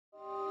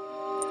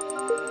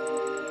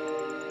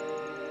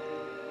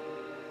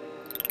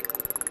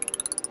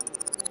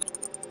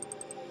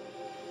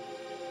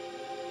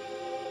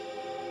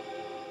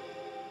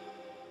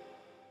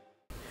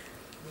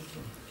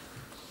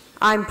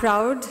I'm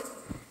proud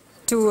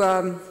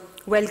to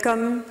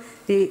welcome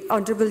the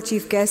Honorable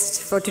Chief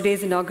Guest for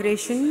today's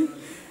inauguration,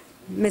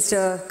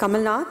 Mr.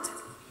 Kamal Nath,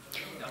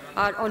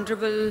 our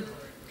Honorable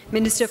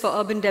Minister for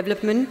Urban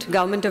Development,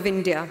 Government of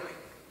India.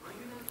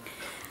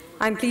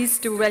 I'm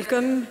pleased to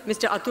welcome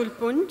Mr. Atul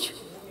Punj,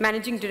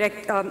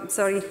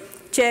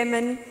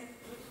 Chairman,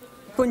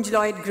 Punj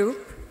Lloyd Group,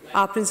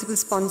 our principal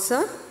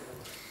sponsor,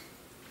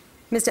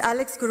 Mr.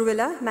 Alex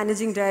Kuruvilla,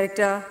 Managing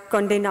Director,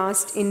 Condé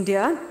Nast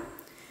India.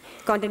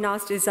 Condé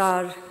Nast is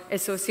our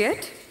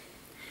associate.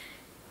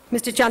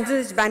 Mr.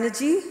 Chandraji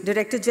Banerjee,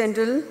 Director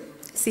General,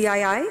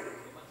 CII.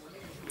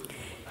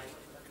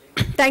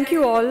 Thank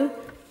you all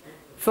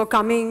for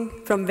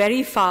coming from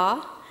very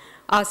far.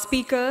 Our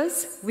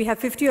speakers, we have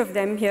 50 of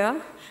them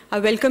here. I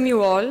welcome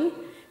you all.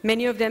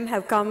 Many of them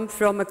have come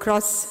from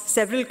across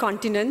several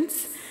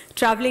continents,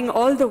 traveling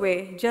all the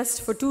way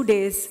just for 2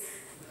 days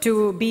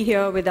to be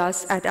here with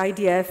us at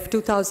IDF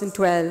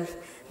 2012,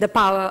 The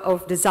Power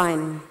of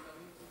Design.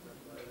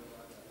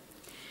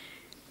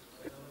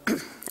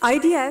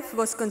 IDF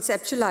was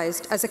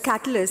conceptualized as a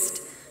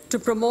catalyst to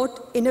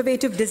promote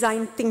innovative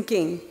design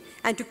thinking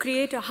and to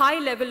create a high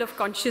level of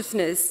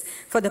consciousness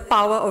for the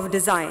power of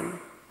design.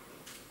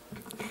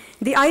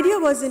 The idea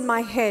was in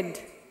my head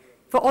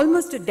for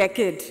almost a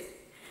decade,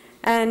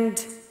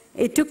 and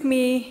it took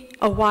me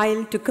a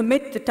while to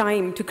commit the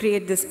time to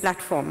create this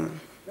platform.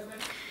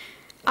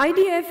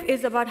 IDF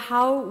is about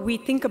how we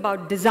think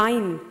about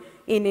design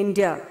in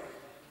India.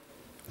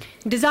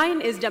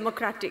 Design is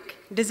democratic,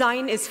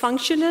 design is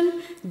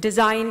functional,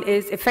 design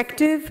is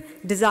effective,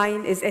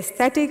 design is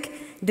aesthetic,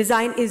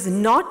 design is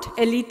not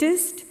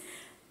elitist.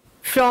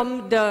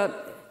 From the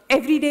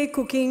everyday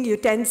cooking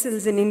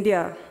utensils in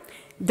India,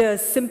 the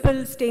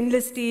simple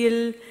stainless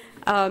steel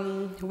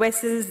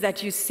vessels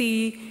that you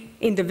see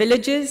in the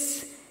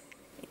villages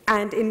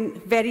and in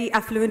very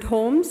affluent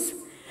homes,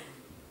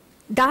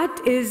 that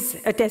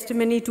is a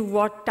testimony to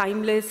what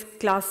timeless,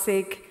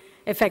 classic,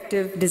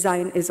 effective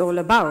design is all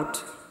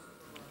about.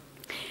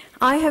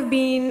 I have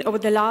been, over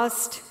the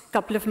last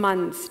couple of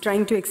months,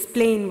 trying to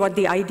explain what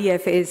the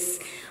IDF is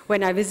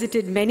when I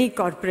visited many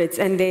corporates,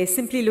 and they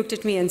simply looked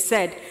at me and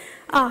said,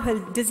 well,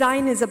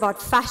 design is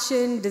about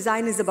fashion,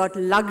 design is about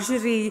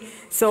luxury,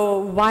 so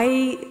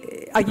why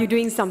are you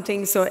doing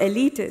something so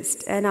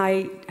elitist? And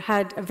I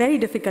had a very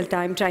difficult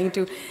time trying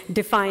to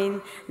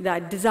define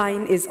that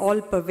design is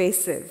all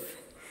pervasive.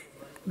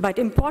 But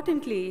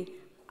importantly,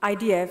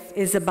 IDF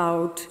is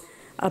about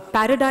a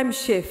paradigm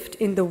shift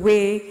in the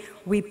way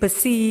we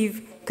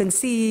perceive,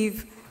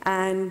 conceive,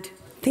 and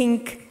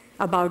think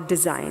about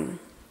design.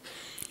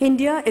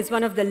 India is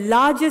one of the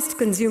largest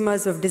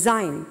consumers of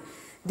design.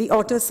 The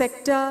auto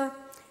sector,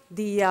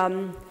 the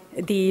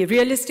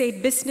real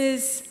estate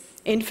business,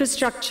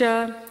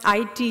 infrastructure,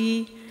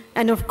 IT,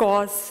 and of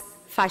course,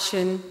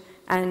 fashion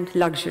and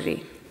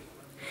luxury.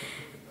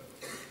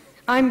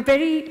 I'm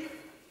very,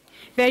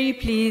 very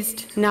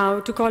pleased now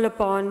to call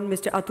upon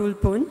Mr. Atul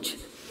Punj.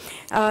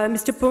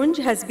 Mr. Punj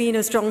has been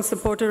a strong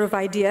supporter of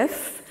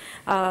IDF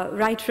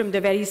right from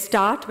the very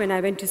start when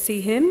I went to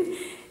see him.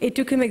 It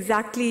took him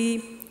exactly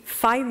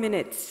 5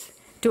 minutes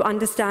to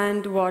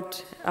understand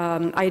what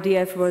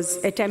IDF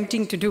was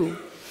attempting to do.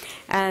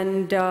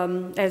 And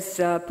as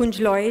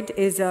Punj Lloyd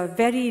is a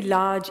very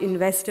large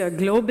investor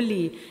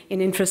globally in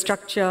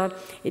infrastructure,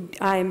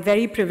 I am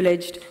very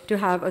privileged to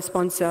have a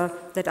sponsor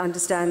that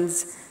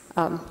understands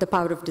the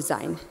power of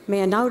design.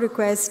 May I now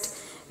request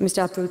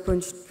Mr. Atul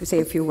Punj to say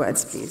a few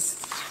words, please.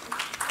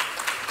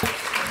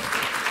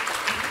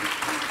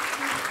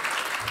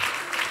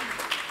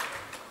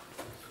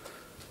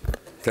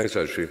 Thanks,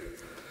 Rajshree.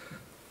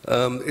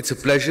 It's a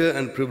pleasure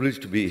and privilege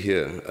to be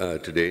here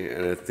today,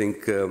 and I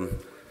think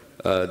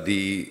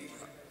the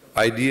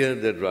idea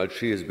that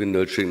Rajshree has been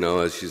nurturing now,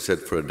 as she said,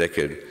 for a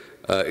decade,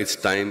 its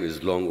time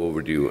is long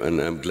overdue,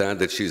 and I'm glad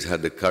that she's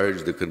had the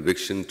courage, the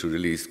conviction to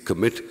really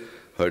commit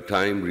her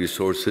time,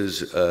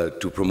 resources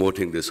to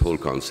promoting this whole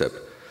concept.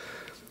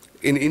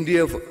 In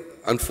India,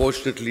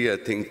 unfortunately, I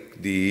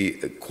think the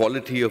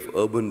quality of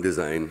urban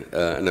design,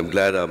 and I'm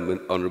glad our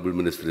Honorable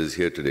Minister is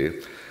here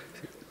today,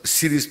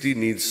 seriously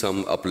needs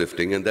some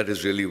uplifting, and that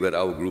is really where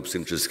our group's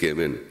interest came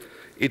in.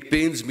 It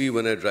pains me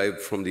when I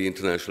drive from the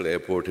international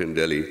airport in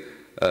Delhi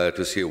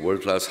to see a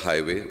world-class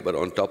highway, but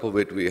on top of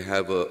it we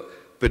have a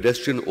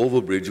pedestrian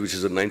overbridge, which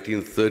is a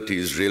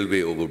 1930s railway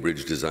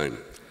overbridge design.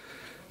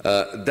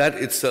 That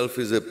itself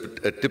is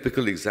a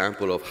typical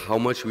example of how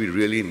much we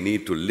really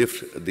need to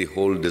lift the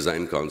whole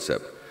design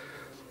concept.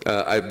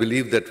 I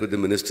believe that with the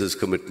Minister's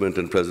commitment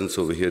and presence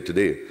over here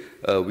today,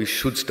 we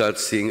should start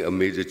seeing a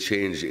major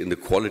change in the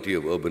quality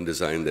of urban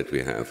design that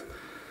we have.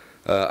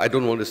 I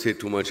don't want to say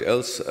too much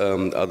else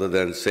other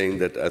than saying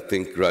that I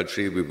think,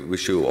 Rajshree, we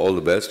wish you all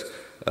the best.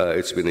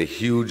 It's been a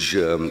huge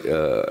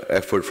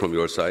effort from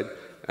your side,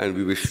 and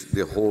we wish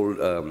the whole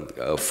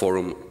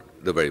forum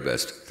the very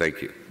best.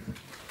 Thank you.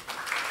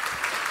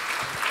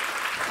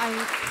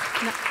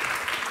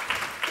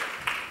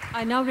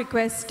 I now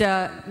request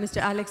Mr.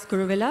 Alex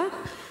Kuruvilla,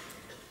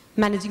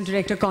 Managing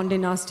Director, Condé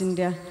Nast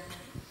India.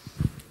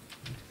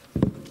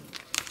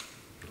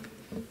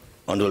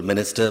 Honorable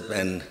Minister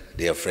and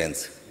dear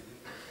friends,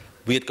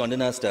 we at Condé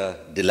Nast are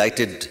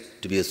delighted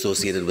to be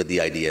associated with the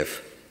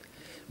IDF,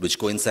 which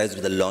coincides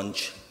with the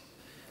launch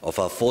of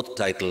our 4th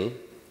title,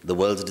 the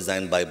World's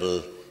Design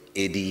Bible,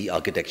 AD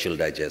Architectural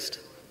Digest.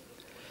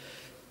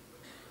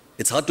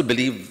 It's hard to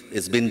believe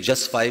it's been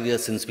just 5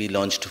 years since we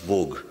launched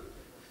Vogue.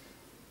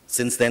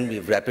 Since then,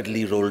 we've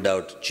rapidly rolled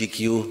out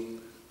GQ,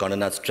 Condé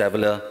Nast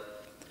Traveler,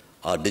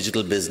 our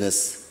digital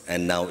business,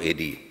 and now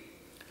AD.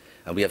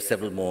 And we have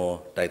several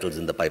more titles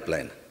in the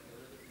pipeline.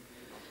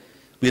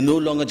 We're no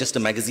longer just a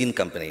magazine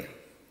company.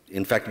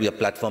 In fact, we are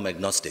platform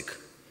agnostic,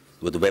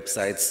 with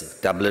websites,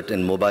 tablet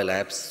and mobile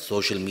apps,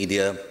 social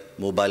media,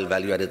 mobile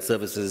value-added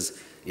services,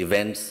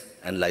 events,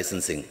 and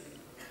licensing.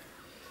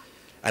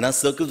 And our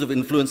circles of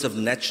influence have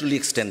naturally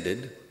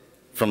extended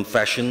from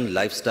fashion,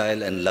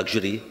 lifestyle, and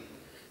luxury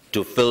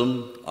to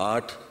film,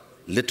 art,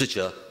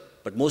 literature,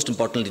 but most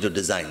importantly to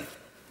design.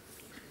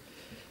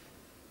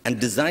 And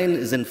design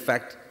is in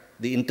fact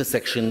the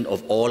intersection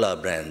of all our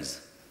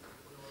brands.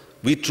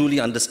 We truly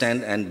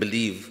understand and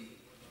believe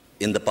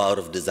in the power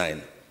of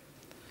design.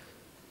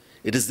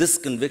 It is this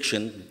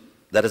conviction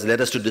that has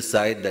led us to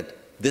decide that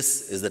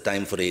this is the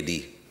time for AD.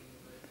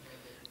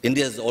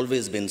 India has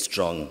always been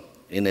strong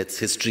in its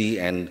history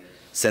and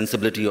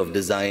sensibility of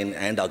design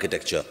and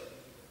architecture.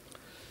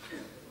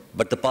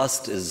 But the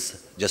past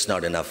is just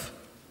not enough.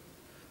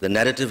 The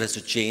narrative has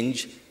to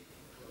change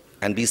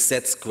and be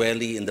set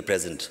squarely in the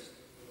present.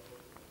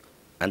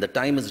 And the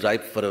time is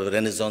ripe for a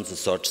renaissance of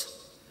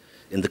sorts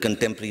in the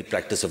contemporary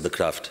practice of the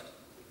craft.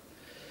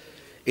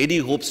 AD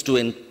hopes to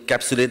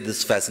encapsulate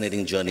this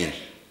fascinating journey.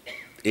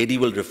 AD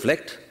will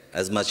reflect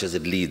as much as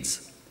it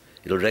leads.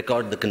 It will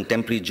record the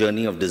contemporary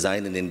journey of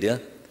design in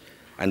India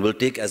and will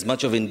take as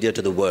much of India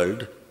to the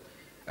world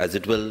as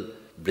it will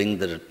bring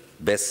the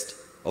best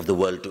of the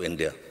world to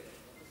India.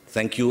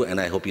 Thank you, and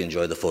I hope you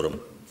enjoy the forum.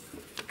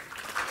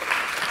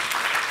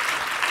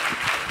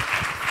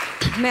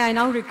 May I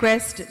now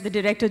request the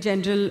Director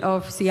General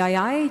of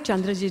CII,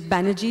 Chandraji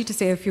Banerjee, to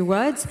say a few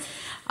words.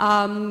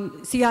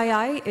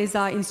 CII is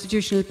our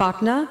institutional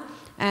partner,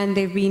 and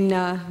they've been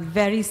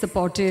very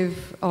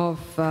supportive of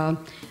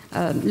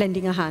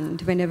lending a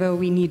hand whenever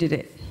we needed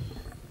it.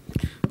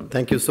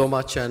 Thank you so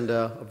much, and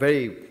a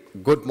very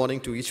good morning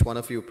to each one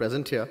of you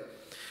present here.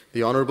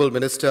 The Honorable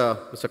Minister,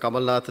 Mr.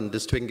 Kamal Nath, and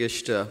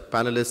distinguished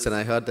panelists, and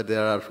I heard that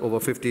there are over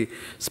 50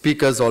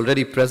 speakers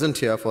already present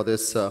here for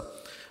this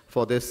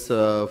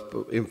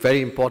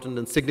very important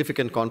and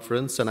significant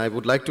conference, and I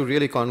would like to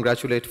really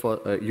congratulate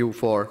you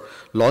for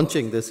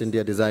launching this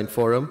India Design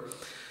Forum.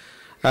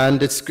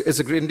 And it's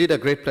indeed a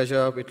great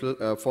pleasure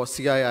for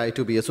CII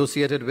to be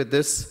associated with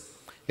this.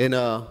 In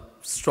a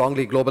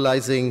strongly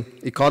globalizing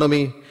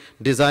economy,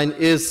 design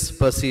is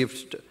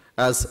perceived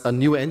as a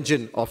new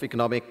engine of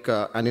economic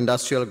and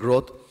industrial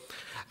growth.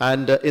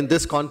 And in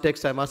this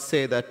context, I must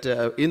say that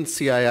in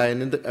CII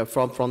and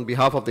from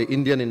behalf of the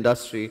Indian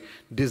industry,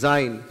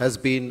 design has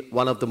been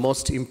one of the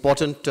most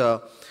important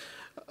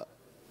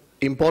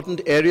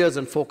areas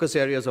and focus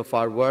areas of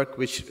our work,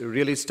 which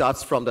really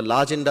starts from the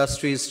large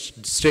industries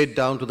straight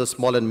down to the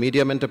small and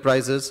medium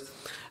enterprises.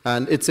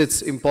 And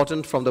it's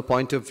important from the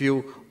point of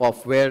view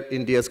of where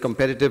India's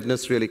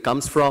competitiveness really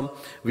comes from.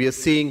 We are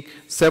seeing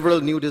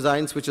several new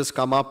designs which has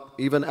come up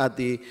even at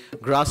the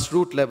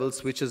grassroots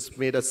levels, which has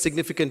made a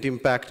significant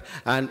impact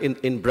and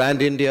in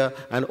brand India,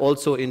 and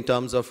also in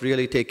terms of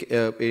really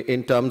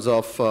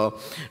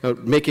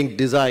making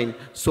design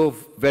so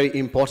very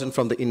important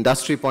from the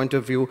industry point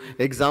of view.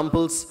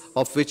 Examples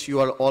of which you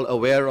are all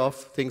aware of,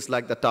 things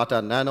like the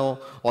Tata Nano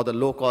or the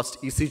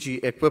low-cost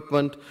ECG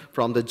equipment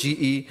from the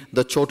GE,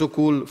 the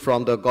Chotocool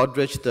from the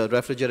Godrej, the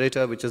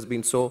refrigerator, which has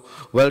been so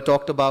well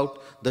talked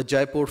about, the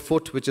Jaipur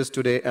Foot, which is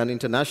today an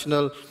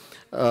international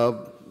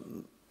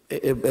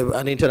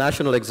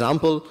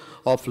example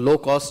of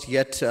low-cost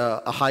yet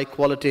a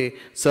high-quality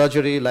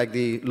surgery like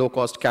the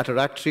low-cost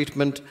cataract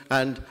treatment,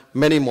 and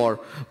many more.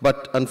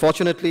 But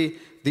unfortunately,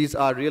 these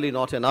are really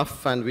not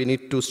enough, and we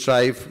need to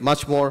strive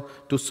much more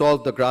to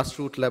solve the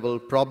grassroots level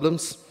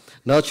problems.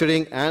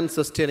 Nurturing and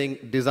sustaining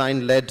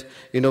design-led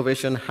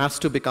innovation has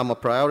to become a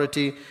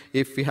priority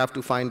if we have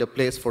to find a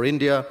place for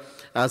India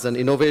as an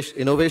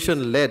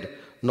innovation-led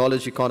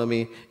knowledge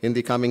economy in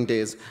the coming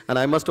days. And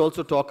I must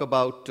also talk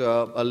about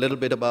a little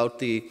bit about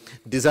the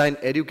design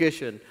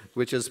education,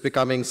 which is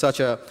becoming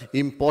such an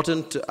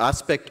important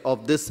aspect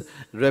of this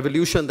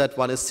revolution that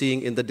one is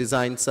seeing in the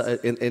design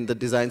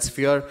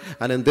sphere.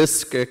 And in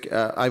this,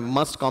 I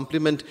must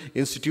compliment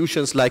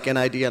institutions like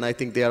NID, and I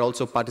think they are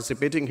also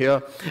participating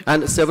here,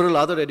 and several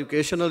other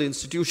educational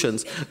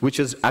institutions which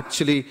has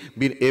actually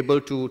been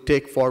able to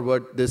take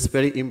forward this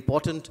very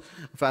important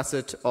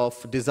facet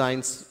of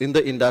designs in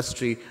the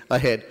industry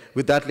ahead.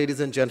 With that, ladies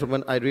and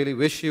gentlemen, I really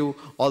wish you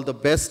all the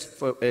best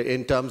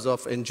in terms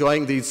of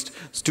enjoying these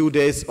 2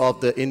 days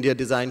of the India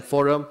Design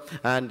Forum,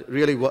 and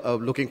really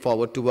looking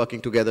forward to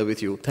working together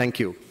with you. Thank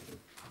you.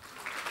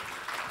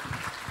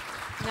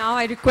 Now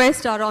I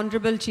request our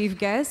Honorable Chief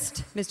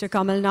Guest, Mr.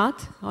 Kamal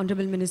Nath,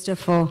 Honorable Minister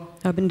for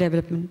Urban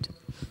Development.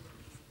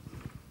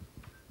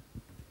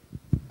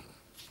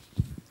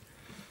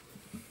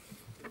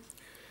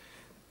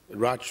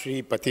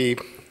 Rajshree Pathy,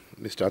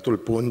 Mr. Atul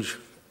Punj,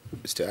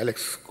 Mr.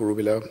 Alex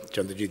Kuruvilla,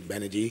 Chandraji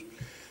Banerjee,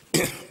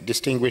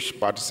 distinguished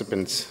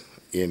participants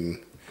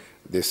in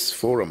this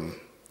forum,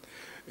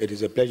 it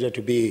is a pleasure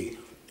to be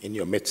in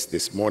your midst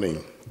this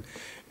morning.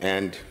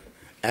 And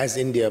as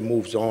India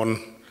moves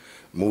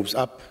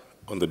up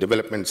on the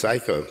development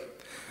cycle,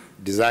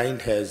 design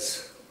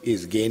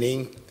is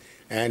gaining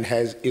and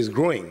is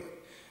growing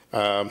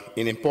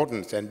in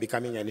importance and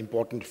becoming an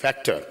important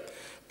factor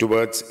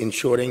towards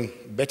ensuring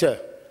better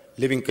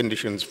living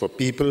conditions for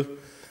people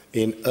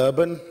in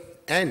urban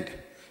and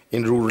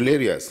in rural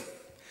areas.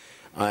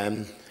 I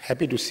am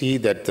happy to see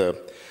that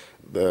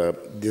the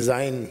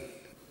design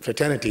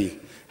fraternity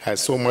has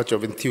so much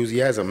of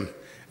enthusiasm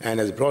and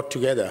has brought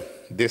together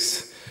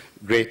this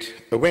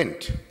great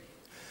event.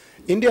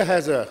 India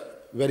has a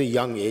very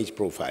young age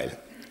profile,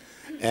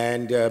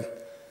 and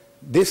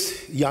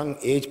this young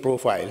age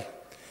profile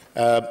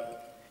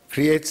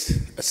creates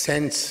a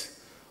sense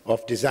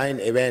of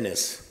design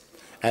awareness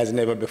as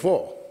never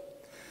before.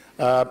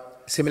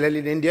 Similarly,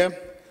 in India,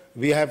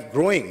 we have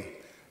growing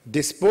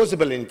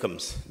disposable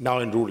incomes now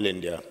in rural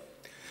India.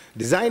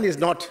 Design is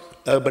not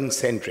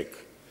urban-centric.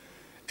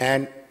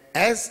 And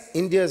as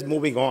India is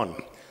moving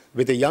on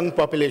with a young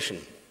population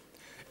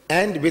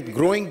and with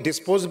growing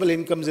disposable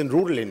incomes in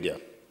rural India,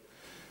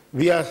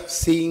 we are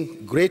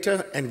seeing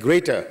greater and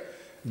greater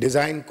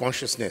design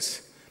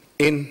consciousness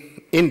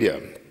in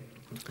India.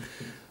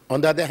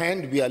 On the other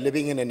hand, we are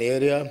living in an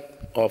area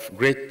of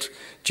great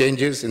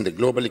changes in the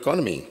global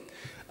economy,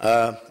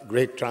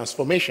 great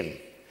transformation.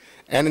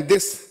 And in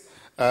this,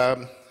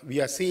 we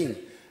are seeing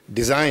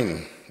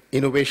design,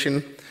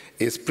 innovation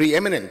is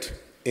preeminent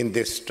in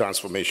this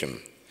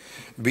transformation.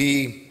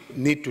 We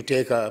need to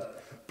take a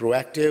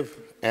proactive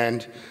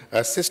and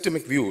a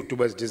systemic view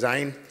towards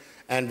design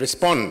and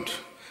respond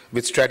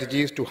with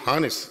strategies to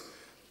harness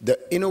the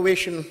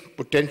innovation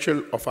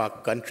potential of our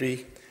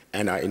country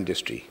and our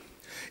industry.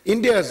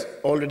 India has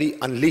already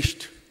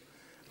unleashed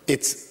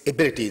its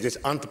abilities, its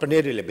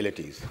entrepreneurial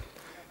abilities,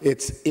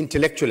 its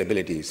intellectual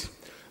abilities.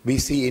 We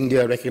see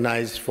India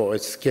recognized for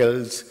its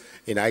skills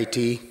in IT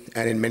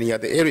and in many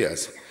other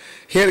areas.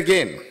 Here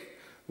again,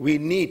 we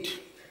need,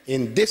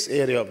 in this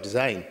area of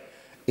design,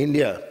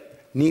 India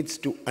needs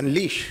to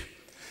unleash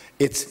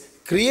its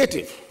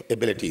creative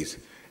abilities,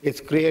 its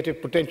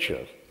creative potential.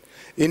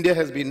 India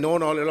has been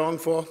known all along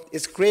for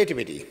its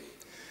creativity.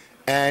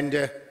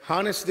 And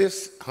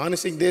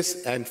harnessing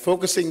this and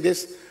focusing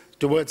this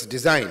towards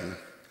design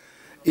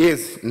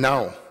is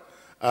now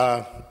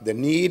the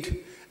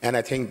need, and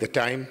I think the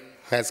time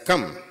has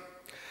come.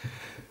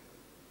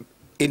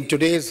 In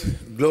today's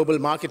global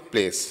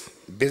marketplace,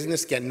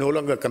 business can no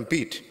longer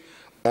compete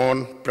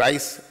on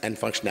price and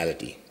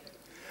functionality.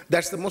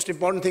 That's the most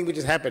important thing which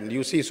has happened.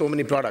 You see so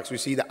many products, you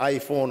see the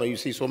iPhone or you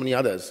see so many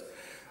others.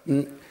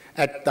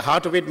 At the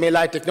heart of it may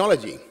lie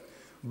technology,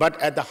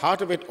 but at the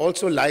heart of it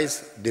also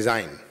lies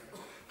design.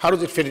 How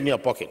does it fit in your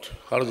pocket?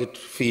 How does it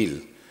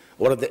feel?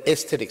 What are the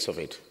aesthetics of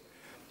it?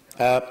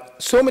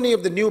 So many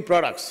of the new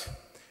products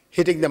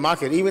hitting the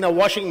market, even a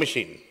washing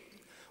machine,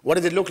 what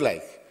does it look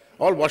like?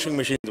 All washing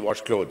machines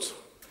wash clothes.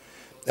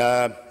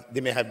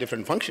 They may have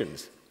different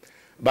functions.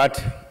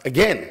 But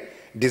again,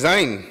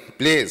 design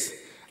plays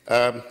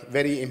a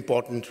very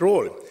important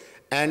role.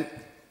 And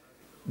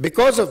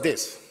because of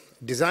this,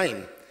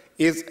 design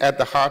is at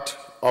the heart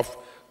of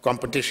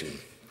competition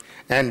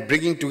and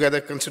bringing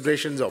together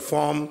considerations of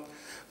form,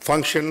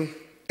 function,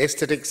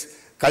 aesthetics,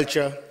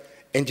 culture,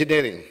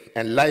 engineering,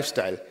 and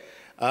lifestyle.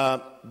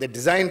 The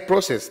design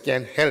process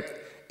can help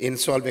in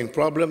solving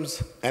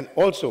problems and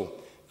also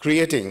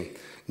creating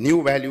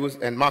new values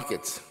and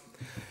markets.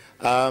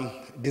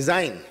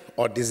 Design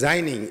or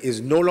designing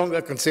is no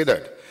longer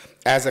considered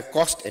as a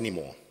cost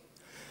anymore.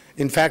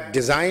 In fact,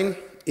 design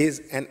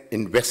is an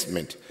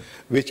investment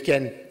which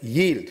can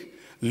yield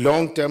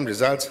long-term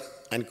results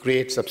and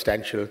create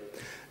substantial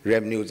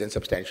revenues and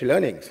substantial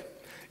earnings.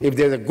 If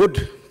there's a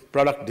good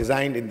product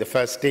designed in the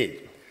first stage,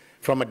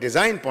 from a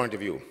design point of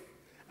view,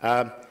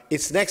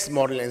 its next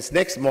model and its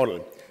next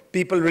model,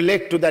 people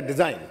relate to that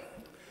design.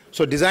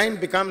 So design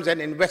becomes an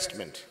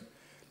investment.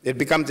 It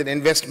becomes an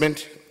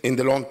investment in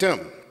the long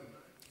term.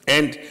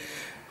 And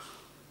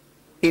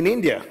in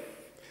India,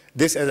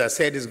 this, as I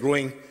said, is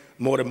growing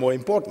more and more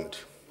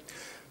important.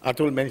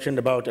 Atul mentioned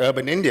about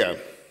urban India.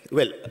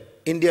 Well,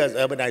 India is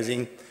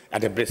urbanizing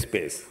at a brisk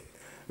pace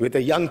with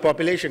a young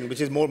population which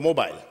is more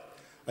mobile.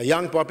 A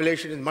young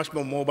population is much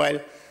more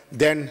mobile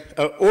than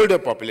an older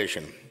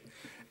population.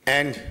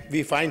 And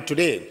we find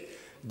today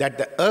that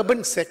the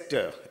urban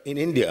sector in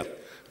India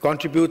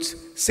contributes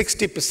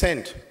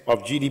 60%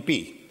 of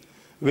GDP,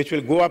 which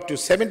will go up to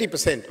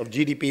 70% of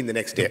GDP in the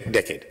next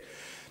decade.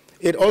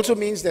 It also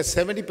means that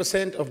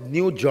 70% of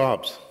new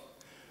jobs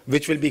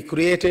which will be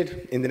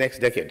created in the next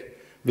decade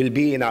will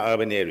be in our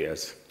urban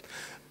areas.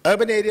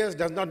 Urban areas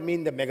does not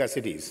mean the mega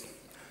cities.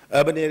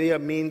 Urban area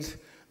means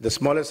the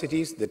smaller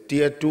cities, the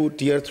tier 2,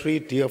 tier 3,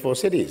 tier 4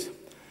 cities.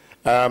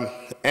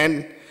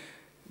 And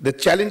the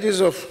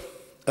challenges of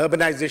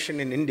urbanization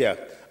in India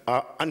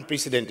are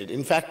unprecedented.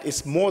 In fact,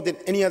 it's more than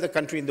any other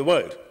country in the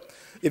world.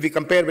 If we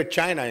compare with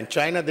China, in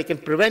China they can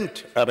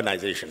prevent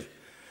urbanization.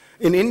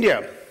 In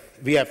India,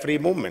 we have free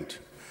movement.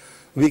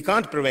 We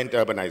can't prevent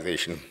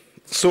urbanization.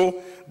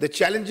 So the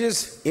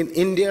challenges in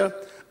India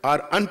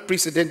are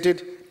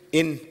unprecedented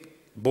in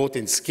both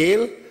in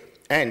scale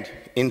and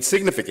in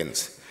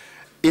significance.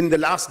 In the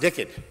last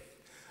decade,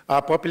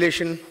 our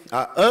population,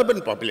 our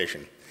urban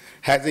population,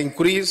 has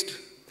increased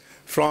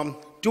from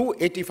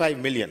 285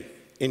 million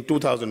in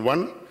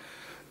 2001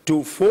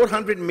 to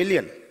 400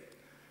 million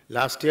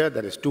last year,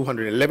 that is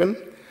 211,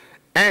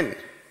 and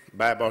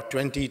by about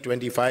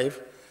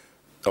 2025,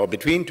 or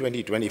between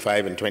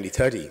 2025 and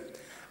 2030,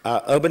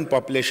 our urban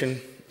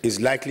population is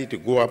likely to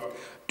go up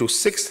to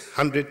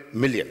 600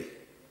 million.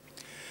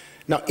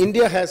 Now,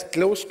 India has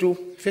close to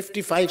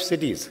 55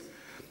 cities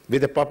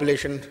with a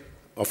population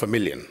of 1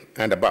 million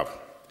and above.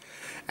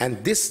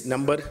 And this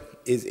number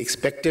is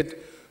expected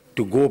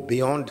to go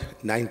beyond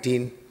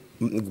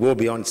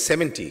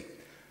 70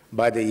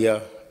 by the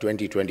year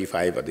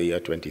 2025 or the year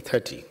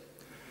 2030.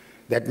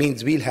 That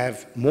means we'll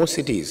have more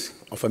cities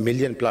of 1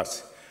 million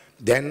plus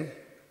than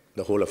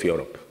the whole of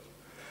Europe.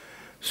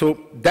 So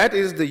that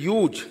is the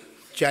huge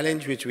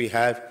challenge which we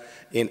have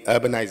in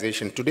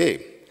urbanization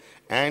today.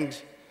 And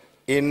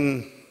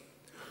in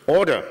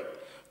order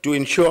to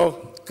ensure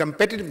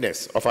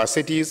competitiveness of our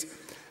cities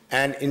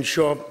and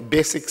ensure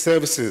basic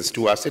services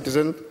to our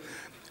citizens,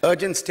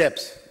 urgent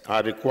steps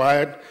are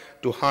required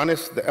to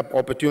harness the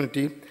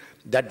opportunity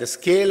that the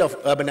scale of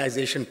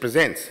urbanization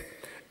presents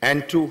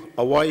and to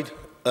avoid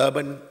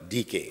urban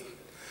decay.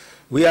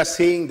 We are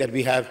seeing that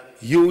we have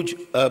huge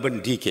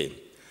urban decay.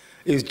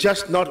 It's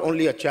just not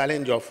only a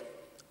challenge of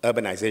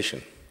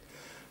urbanization.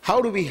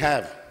 How do we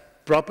have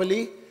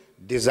properly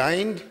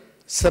designed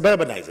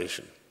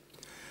suburbanization?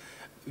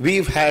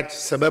 We've had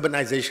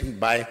suburbanization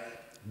by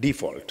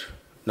default,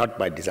 not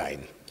by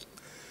design.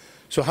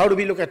 So how do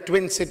we look at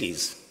twin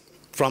cities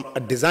from a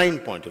design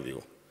point of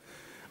view?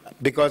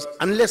 Because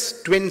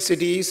unless twin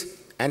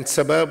cities and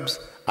suburbs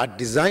are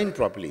designed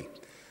properly,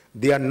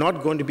 they are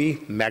not going to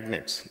be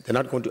magnets. They're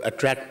not going to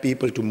attract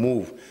people to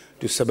move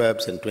to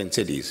suburbs and twin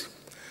cities.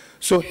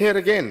 So here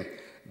again,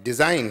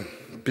 design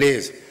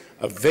plays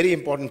a very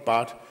important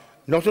part,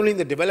 not only in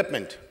the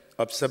development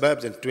of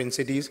suburbs and twin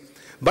cities,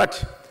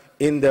 but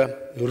in the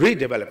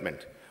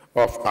redevelopment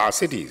of our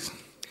cities.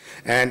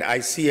 And I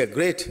see a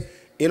great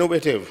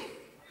innovative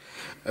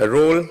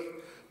role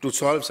to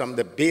solve some of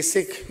the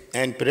basic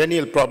and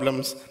perennial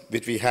problems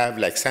which we have,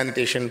 like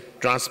sanitation,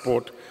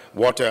 transport,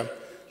 water,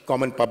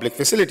 common public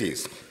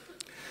facilities.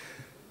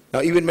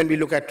 Now, even when we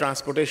look at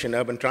transportation,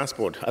 urban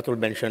transport, Atul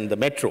mentioned the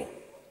metro.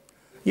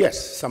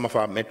 Yes, some of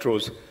our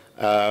metros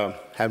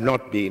have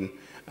not been,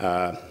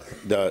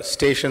 the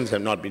stations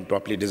have not been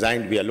properly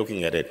designed. We are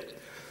looking at it.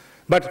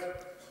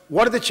 But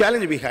what are the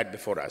challenges we had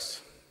before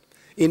us?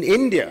 In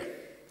India,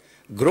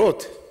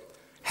 growth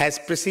has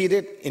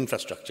preceded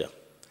infrastructure.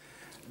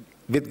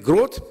 With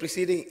growth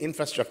preceding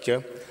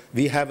infrastructure,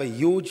 we have a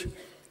huge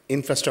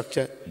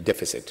infrastructure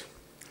deficit.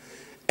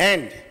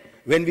 And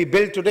when we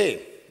build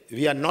today,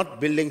 we are not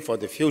building for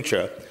the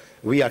future,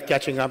 we are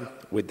catching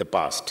up with the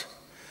past.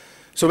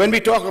 So when we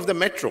talk of the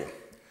metro,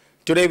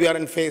 today we are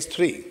in phase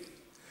 3.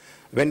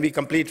 When we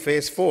complete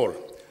phase 4,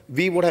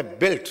 we would have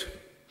built,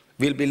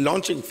 we'll be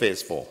launching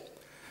phase 4.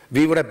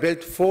 We would have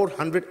built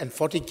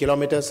 440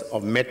 kilometers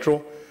of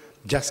metro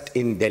just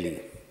in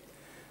Delhi,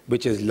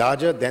 which is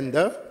larger than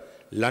the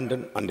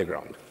London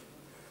Underground.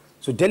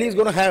 So Delhi is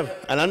going to have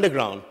an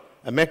underground,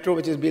 a metro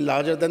which will be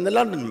larger than the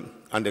London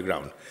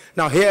Underground.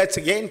 Now here it's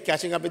again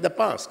catching up with the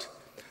past,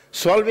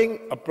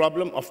 solving a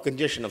problem of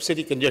congestion, of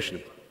city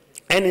congestion.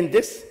 And in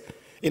this,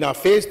 in our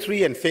phase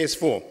 3 and phase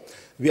 4,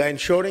 we are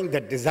ensuring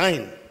that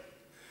design,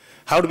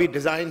 how do we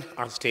design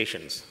our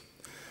stations?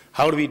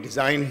 How do we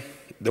design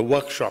the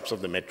workshops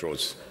of the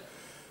metros?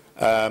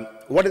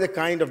 What is the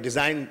kind of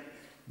design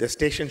the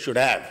station should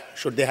have?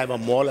 Should they have a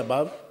mall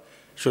above?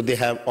 Should they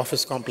have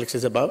office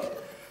complexes above?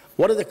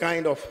 What is the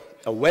kind of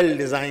a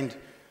well-designed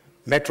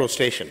metro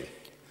station?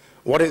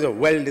 What is a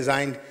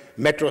well-designed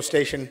metro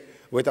station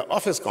with an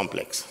office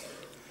complex?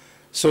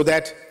 So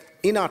that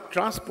in our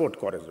transport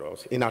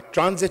corridors, in our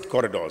transit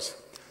corridors,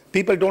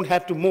 people don't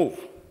have to move.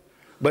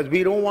 But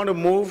we don't want to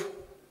move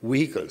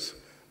vehicles.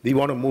 We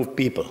want to move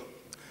people.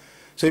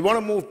 So we want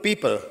to move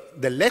people.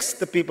 The less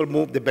the people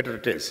move, the better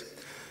it is.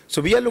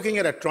 So we are looking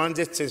at a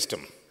transit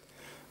system.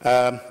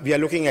 We are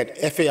looking at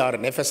FAR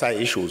and FSI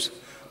issues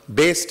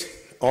based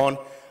on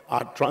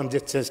our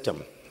transit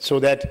system, so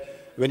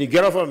that when you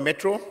get off a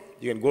metro,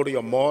 you can go to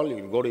your mall, you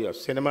can go to your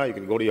cinema, you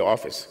can go to your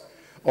office,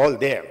 all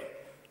there.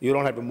 You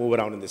don't have to move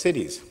around in the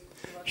cities.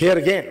 Here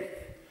again,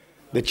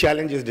 the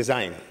challenge is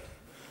design.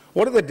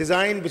 What is the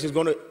design which is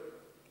going to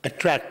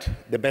attract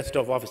the best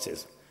of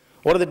offices?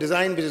 What are the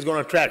design which is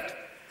going to attract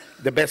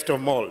the best of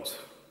malls?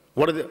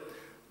 What are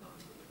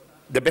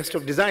the best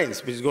of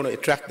designs which is going to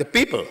attract the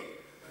people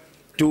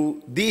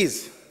to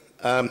these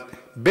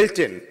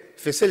built-in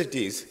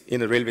facilities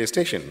in a railway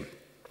station?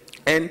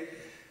 And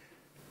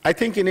I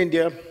think in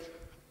India,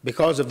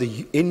 because of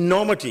the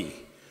enormity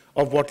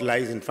of what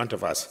lies in front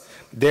of us,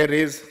 there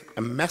is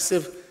a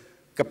massive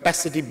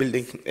capacity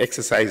building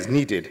exercise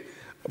needed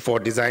for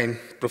design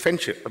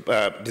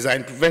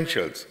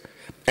professionals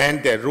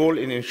and their role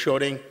in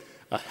ensuring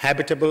a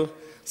habitable,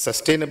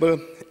 sustainable,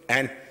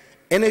 and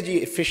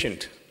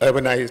energy-efficient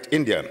urbanized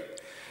India.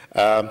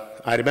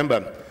 I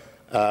remember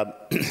the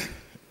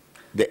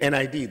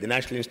NID, the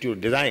National Institute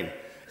of Design,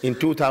 in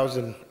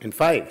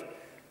 2005,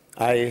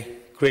 I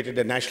created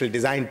a national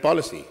design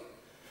policy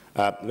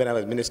when I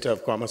was Minister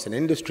of Commerce and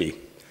Industry.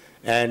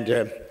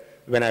 And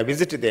when I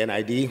visited the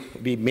NID,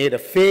 we made a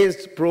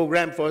phased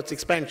program for its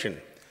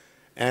expansion.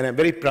 And I'm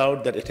very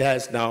proud that it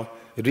has now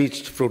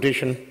reached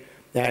fruition,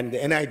 and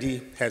the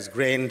NID has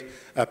gained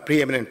a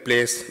preeminent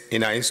place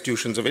in our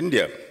institutions of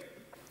India.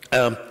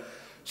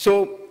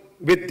 So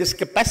with this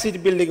capacity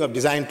building of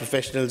design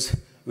professionals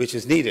which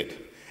is needed,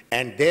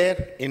 and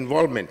their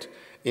involvement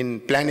in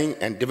planning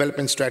and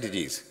development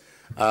strategies,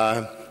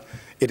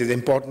 it is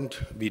important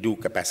we do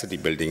capacity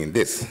building in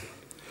this.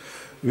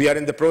 We are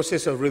in the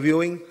process of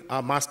reviewing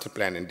our master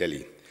plan in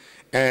Delhi,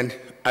 and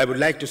I would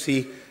like to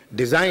see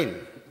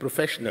design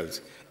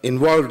professionals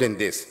involved in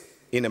this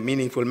in a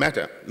meaningful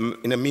manner.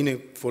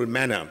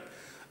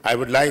 I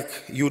would like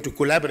you to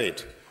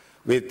collaborate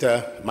with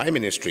my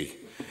ministry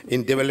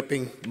in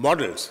developing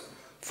models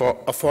for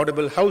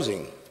affordable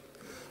housing.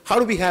 How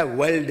do we have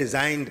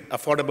well-designed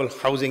affordable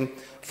housing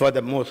for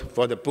the poor,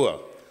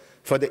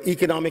 for the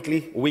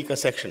economically weaker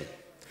section?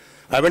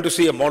 I went to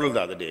see a model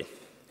the other day.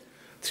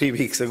 3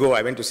 weeks ago,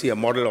 I went to see a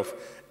model of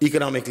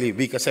economically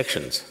weaker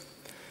sections.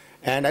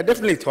 And I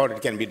definitely thought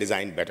it can be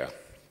designed better.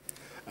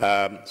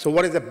 So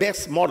what is the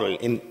best model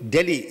in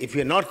Delhi if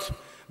you're not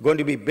going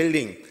to be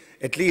building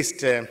at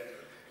least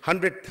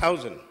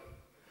 100,000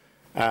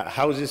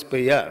 houses per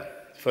year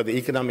for the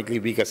economically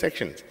weaker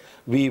sections?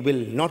 We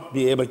will not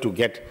be able to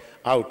get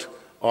out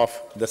of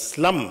the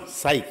slum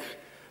cycle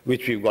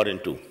which we've got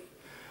into.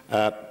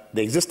 The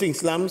existing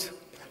slums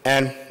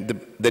and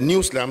the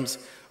new slums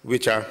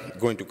which are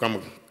going to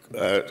come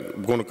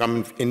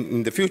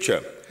in the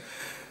future.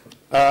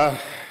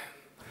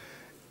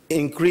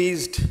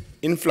 Increased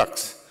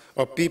influx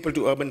of people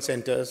to urban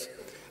centers,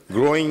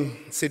 growing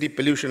city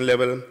pollution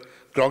level,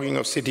 clogging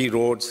of city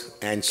roads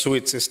and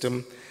sewage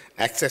system,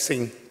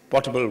 accessing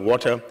potable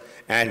water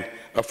and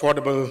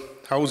affordable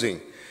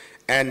housing.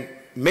 And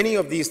many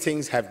of these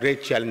things have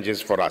great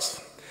challenges for us.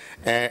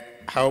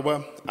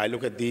 However, I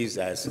look at these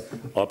as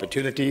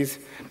opportunities,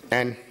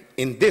 and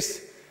in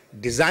this,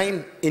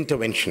 design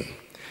intervention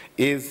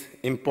is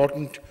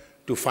important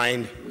to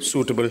find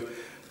suitable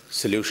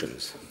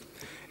solutions.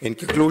 In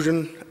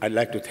conclusion, I'd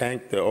like to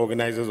thank the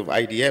organizers of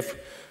IDF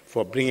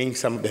for bringing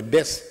some of the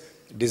best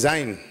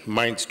design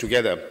minds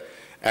together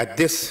at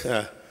this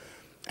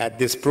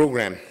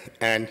program,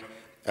 and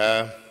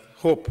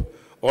hope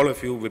all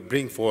of you will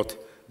bring forth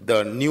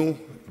the new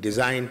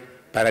design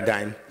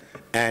paradigm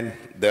and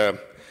the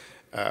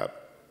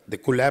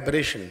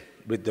collaboration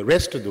with the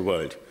rest of the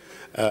world,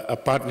 a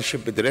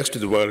partnership with the rest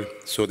of the world,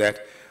 so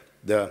that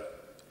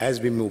as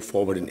we move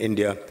forward in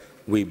India,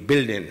 we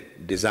build in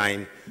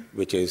design,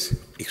 which is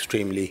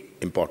extremely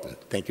important.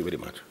 Thank you very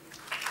much.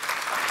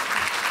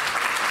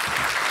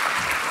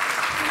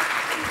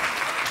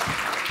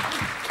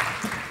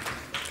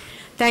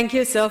 Thank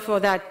you, sir, for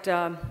that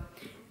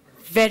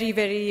very,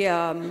 very,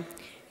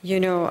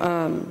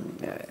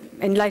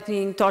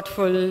 enlightening,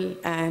 thoughtful,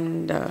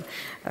 and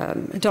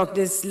talk.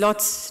 There's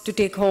lots to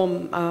take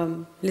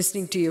home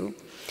listening to you.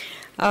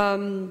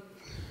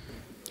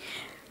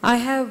 I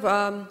have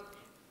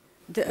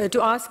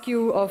to ask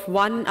you of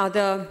one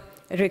other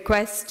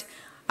request.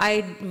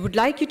 I would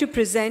like you to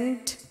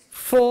present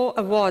 4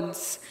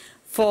 awards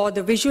for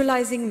the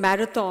visualizing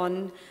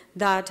marathon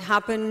that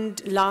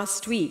happened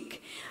last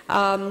week.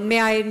 May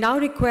I now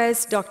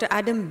request Dr.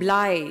 Adam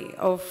Bly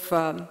of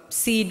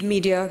Seed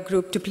Media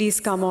Group to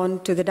please come on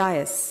to the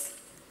dais.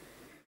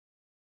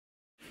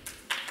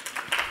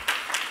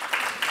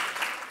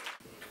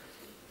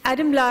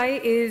 Adam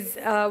Bly is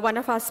one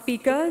of our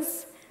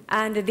speakers,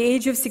 and at the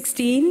age of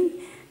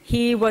 16,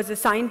 he was a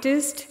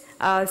scientist,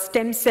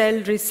 stem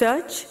cell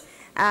research,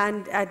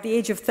 and at the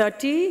age of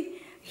 30,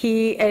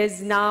 he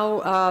is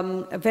now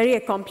very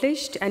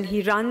accomplished, and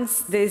he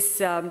runs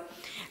this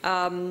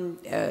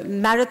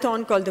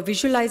marathon called the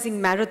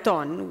Visualizing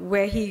Marathon,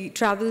 where he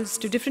travels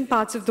to different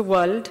parts of the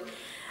world.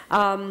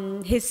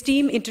 His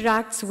team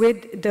interacts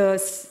with the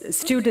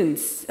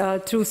students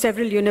through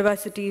several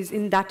universities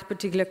in that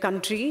particular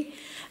country,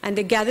 and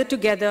they gather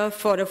together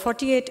for a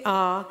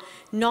 48-hour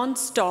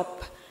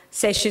non-stop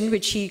session,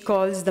 which he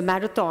calls the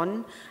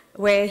marathon,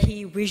 where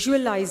he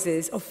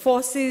visualizes or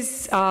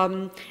forces,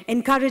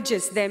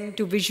 encourages them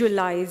to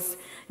visualize,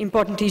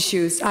 important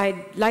issues.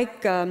 I'd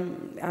like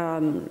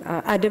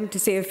Adam to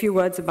say a few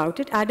words about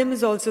it. Adam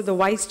is also the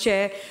Vice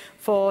Chair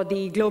for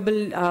the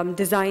Global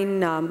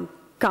Design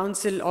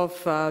Council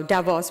of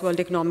Davos World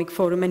Economic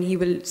Forum, and he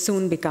will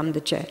soon become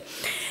the chair.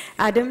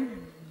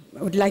 Adam,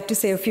 I would like to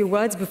say a few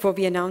words before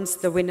we announce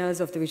the winners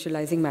of the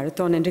Visualizing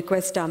Marathon and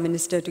request our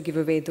minister to give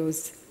away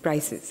those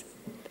prizes.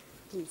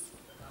 Please.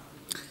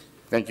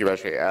 Thank you,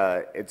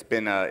 Rajshree. It's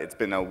been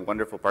a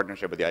wonderful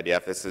partnership with the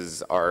IDF. This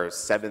is our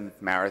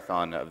 7th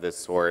marathon of this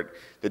sort.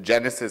 The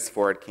genesis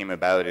for it came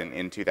about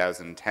in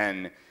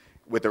 2010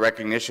 with the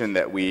recognition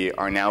that we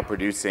are now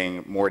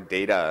producing more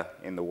data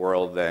in the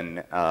world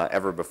than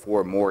ever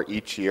before, more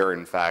each year,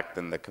 in fact,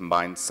 than the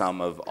combined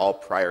sum of all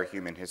prior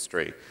human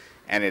history.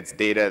 And it's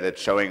data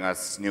that's showing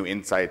us new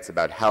insights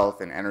about health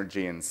and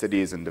energy and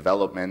cities and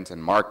development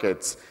and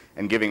markets,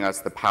 and giving us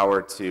the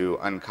power to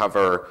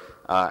uncover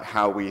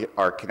how we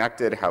are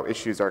connected, how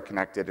issues are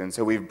connected. And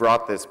so we've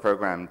brought this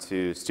program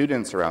to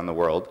students around the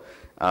world,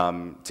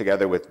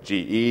 together with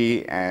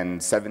GE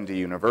and 70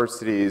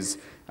 universities,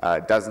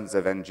 dozens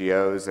of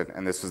NGOs,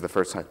 and this was the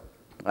first time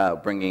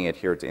bringing it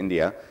here to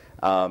India.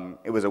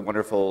 It was a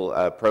wonderful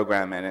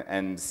program,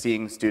 and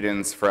seeing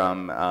students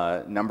from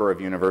a number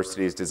of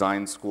universities,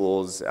 design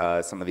schools,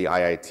 some of the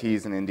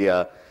IITs in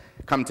India,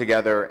 come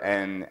together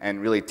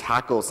and really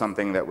tackle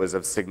something that was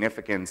of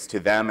significance to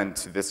them and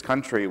to this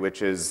country,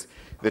 which is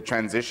the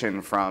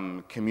transition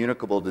from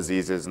communicable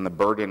diseases and the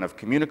burden of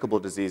communicable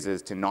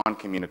diseases to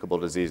non-communicable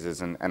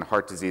diseases, and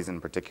heart disease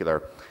in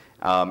particular.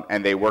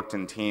 And they worked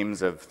in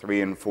teams of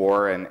 3 and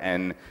 4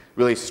 and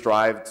really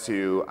strived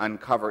to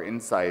uncover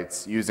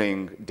insights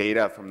using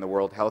data from the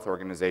World Health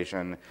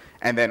Organization,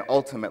 and then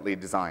ultimately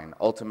design,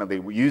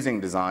 ultimately using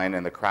design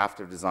and the craft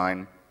of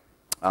design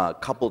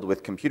coupled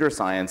with computer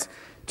science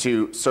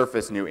to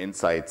surface new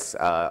insights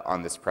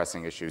on this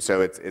pressing issue.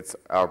 So it's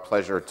our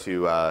pleasure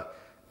to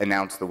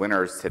announce the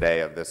winners today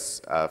of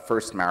this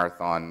first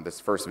marathon, this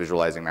first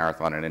visualizing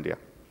marathon in India.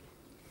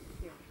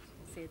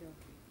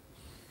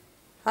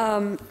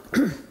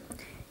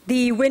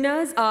 The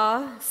winners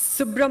are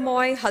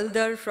Subramoy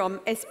Haldar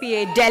from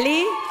SPA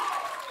Delhi,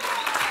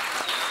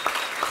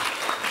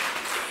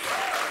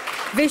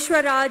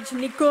 Vishwaraj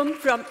Nikum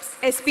from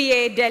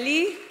SPA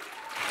Delhi,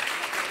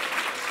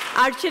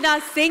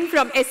 Archana Singh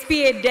from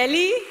SPA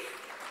Delhi,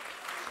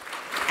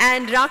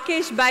 and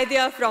Rakesh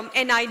Baidya from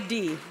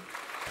NID.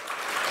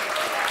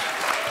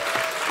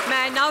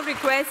 May I now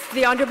request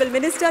the Honourable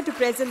Minister to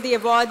present the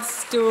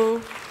awards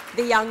to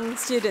the young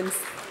students.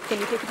 Can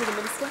you take it to the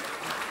Minister?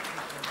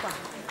 Come.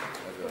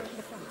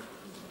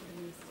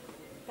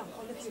 Come,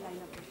 all of you line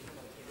up.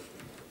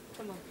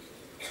 Come on.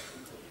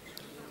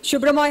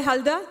 Subramoy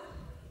Haldar,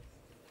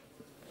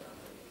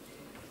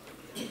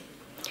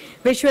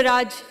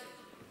 Vishwaraj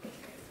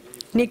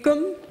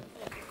Nikum,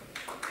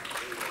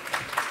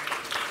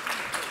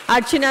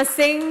 Archana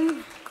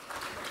Singh,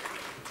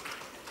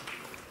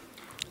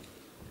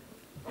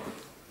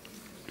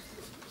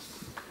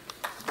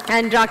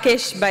 and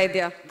Rakesh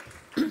Baidya.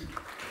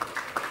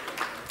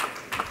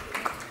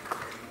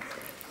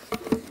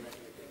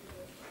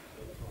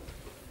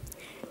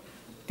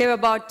 There were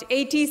about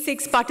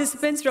 86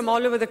 participants from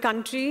all over the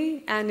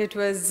country, and it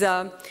was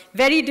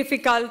very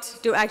difficult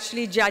to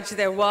actually judge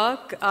their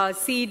work.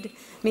 Seed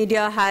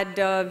Media had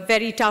a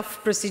very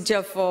tough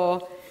procedure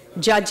for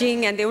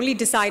judging, and they only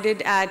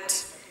decided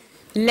at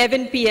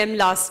 11 p.m.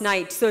 last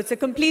night. So it's a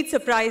complete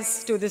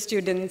surprise to the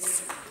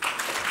students.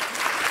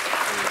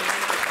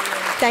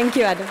 Thank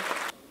you, Adam.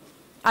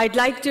 I'd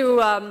like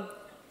to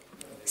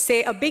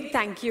say a big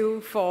thank you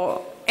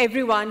for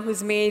everyone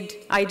who's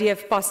made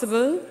IDF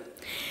possible.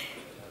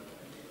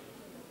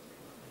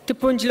 To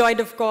Punj Lloyd,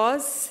 of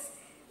course,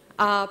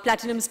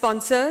 platinum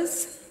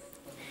sponsors,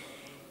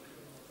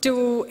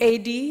 to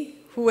AD,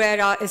 who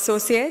were our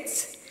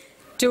associates,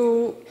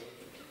 to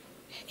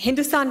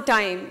Hindustan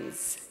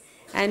Times,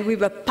 and we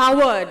were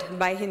powered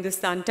by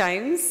Hindustan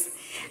Times,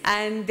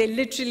 and they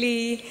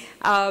literally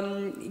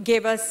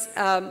gave us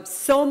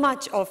so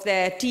much of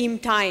their team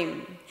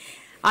time.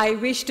 I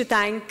wish to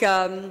thank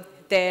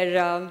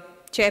their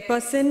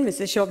chairperson,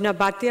 Mrs. Shobna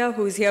Bhatia,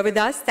 who's here with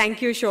us.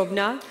 Thank you,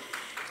 Shobna.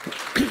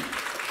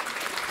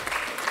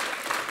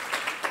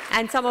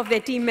 And some of their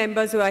team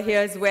members who are here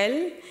as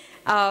well.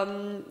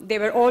 They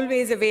were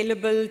always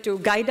available to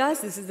guide us.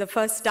 This is the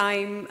first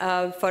time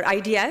for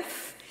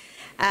IDF.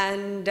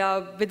 And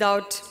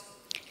without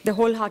the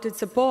wholehearted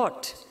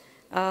support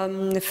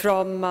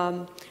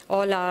from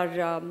all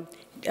our,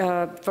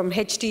 from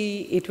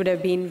HT, it would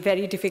have been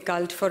very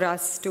difficult for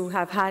us to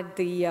have had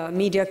the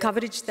media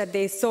coverage that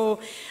they so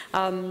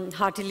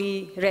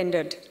heartily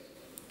rendered.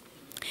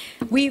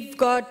 We've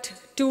got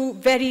two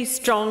very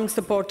strong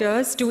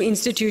supporters, two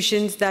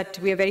institutions that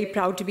we are very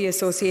proud to be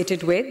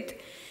associated with.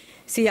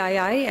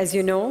 CII, as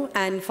you know,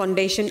 and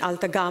Foundation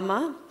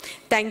Altagama.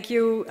 Thank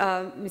you,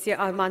 Mr.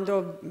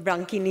 Armando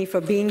Branchini,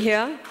 for being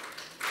here.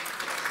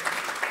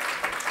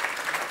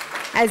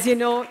 As you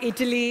know,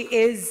 Italy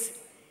is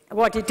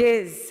what it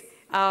is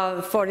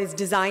for its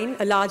design.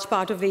 A large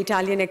part of the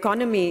Italian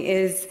economy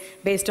is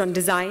based on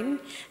design,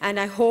 and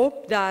I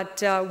hope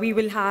that we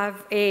will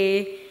have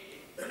a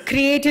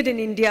created in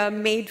India,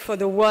 made for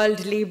the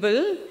world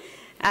label,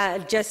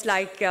 just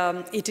like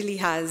Italy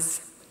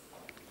has.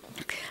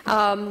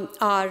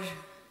 Our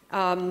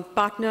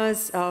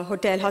partners,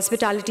 hotel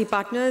hospitality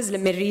partners,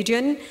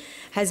 Meridian,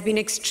 has been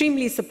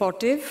extremely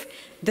supportive.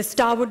 The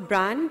Starwood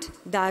brand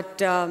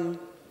that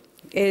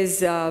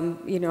has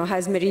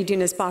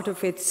Meridian as part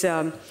of its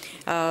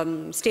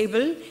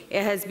stable.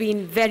 It has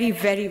been very,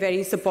 very,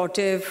 very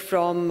supportive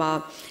from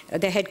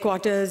the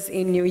headquarters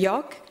in New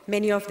York.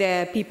 Many of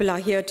their people are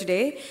here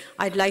today.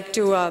 I'd like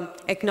to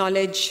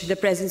acknowledge the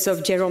presence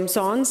of Jerome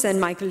Sons and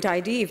Michael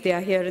Tidy, if they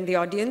are here in the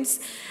audience,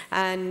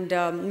 and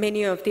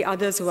many of the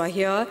others who are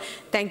here.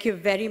 Thank you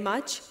very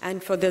much,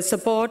 and for the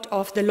support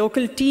of the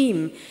local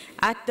team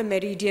at the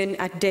Meridian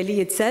at Delhi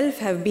itself,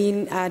 have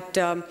been at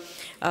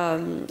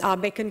our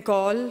beck and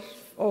call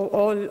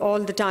all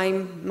the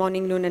time,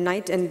 morning, noon, and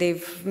night, and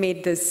they've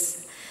made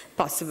this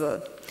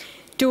possible.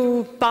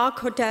 To Park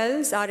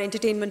Hotels, our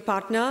entertainment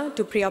partner,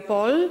 to Priya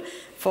Paul,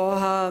 for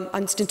her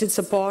unstinted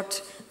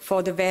support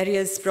for the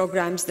various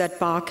programs that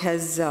Park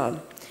has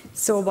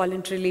so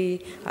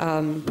voluntarily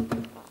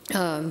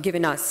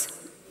given us.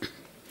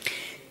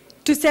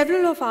 To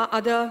several of our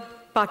other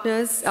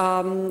partners,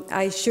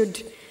 I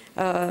should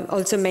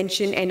also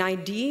mention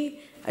NID,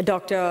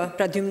 Dr.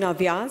 Pradyumna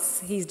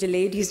Vyas. He's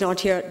delayed, he's not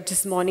here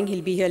this morning,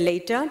 he'll be here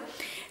later.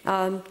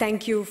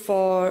 Thank you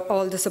for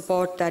all the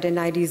support that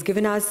NID has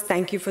given us.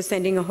 Thank you for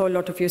sending a whole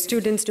lot of your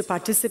students to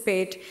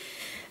participate.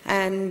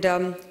 And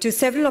to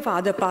several of our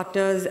other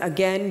partners,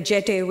 again,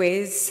 Jet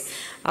Airways,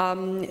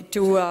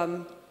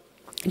 to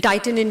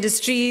Titan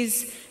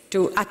Industries,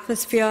 to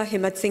Atmosphere,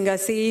 Himmat Singha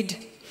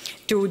Seed,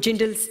 to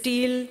Jindal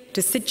Steel,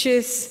 to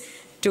Sitchis,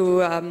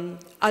 to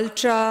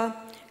Ultra,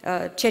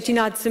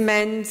 Chettinad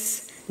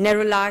Cements,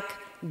 Nerolac,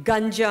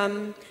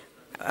 Ganjam,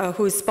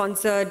 who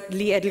sponsored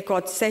Lee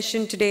Edelkott's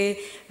session today,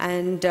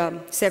 and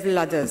several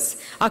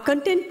others. Our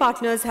content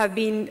partners have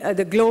been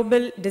the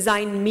Global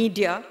Design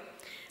Media,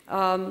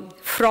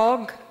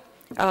 Frog,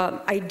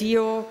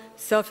 IDEO,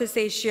 Surface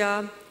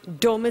Asia,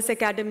 Domus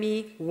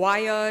Academy,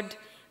 Wired,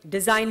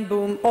 Design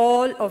Boom,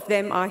 all of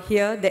them are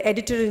here, the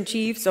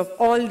editor-in-chiefs of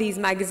all these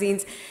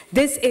magazines.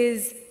 This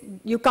is,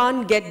 you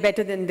can't get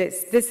better than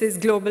this. This is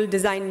Global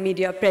Design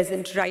Media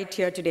present right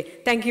here today.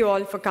 Thank you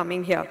all for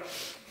coming here.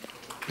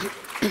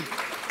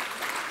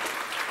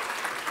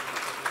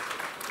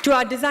 To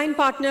our design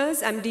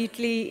partners, I'm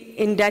deeply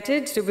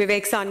indebted to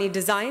Vivek Sani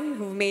Design,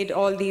 who made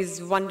all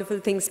these wonderful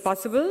things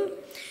possible.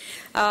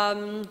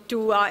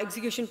 To our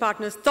execution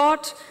partners,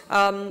 Thought,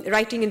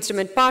 writing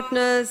instrument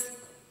partners,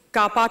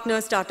 car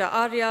partners, Tata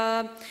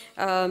Arya,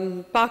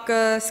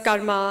 Parker,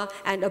 Skarma,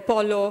 and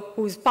Apollo,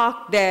 who's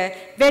parked their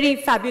very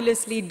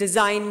fabulously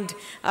designed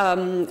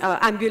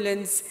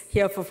ambulance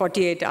here for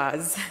 48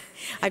 hours.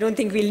 I don't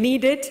think we'll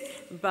need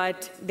it,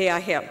 but they are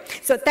here.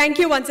 So thank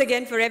you once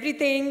again for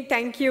everything.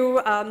 Thank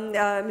you,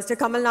 Mr.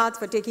 Kamal Nath,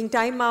 for taking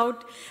time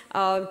out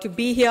to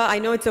be here. I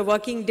know it's a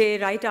working day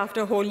right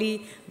after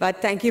Holi,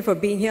 but thank you for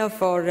being here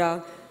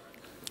for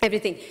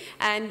everything.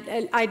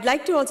 And I'd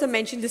like to also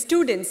mention the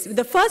students.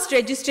 The first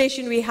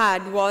registration we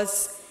had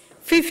was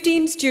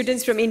 15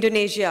 students from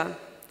Indonesia.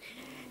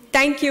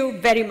 Thank you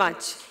very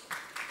much.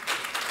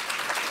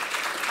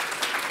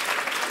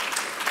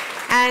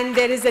 And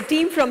there is a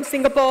team from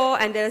Singapore,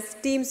 and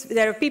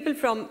there are people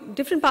from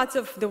different parts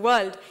of the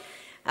world.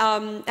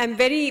 I'm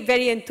very,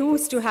 very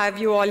enthused to have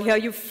you all here.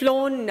 You've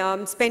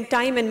flown, spent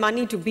time and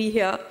money to be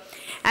here.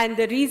 And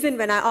the reason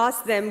when I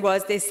asked them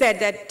was they said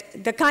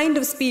that the kind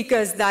of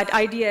speakers that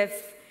IDF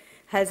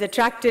has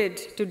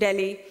attracted to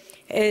Delhi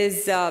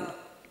is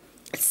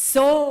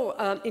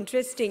so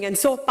interesting and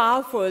so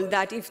powerful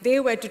that if they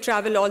were to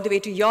travel all the way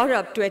to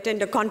Europe to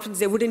attend a conference,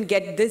 they wouldn't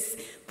get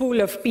this pool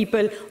of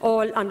people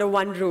all under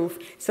one roof.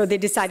 So they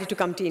decided to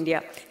come to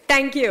India.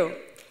 Thank you.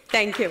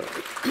 Thank you.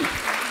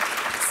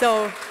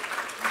 So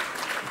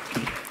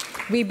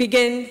we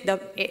begin the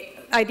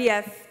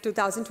IDF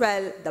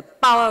 2012, the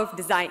power of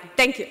design.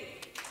 Thank you.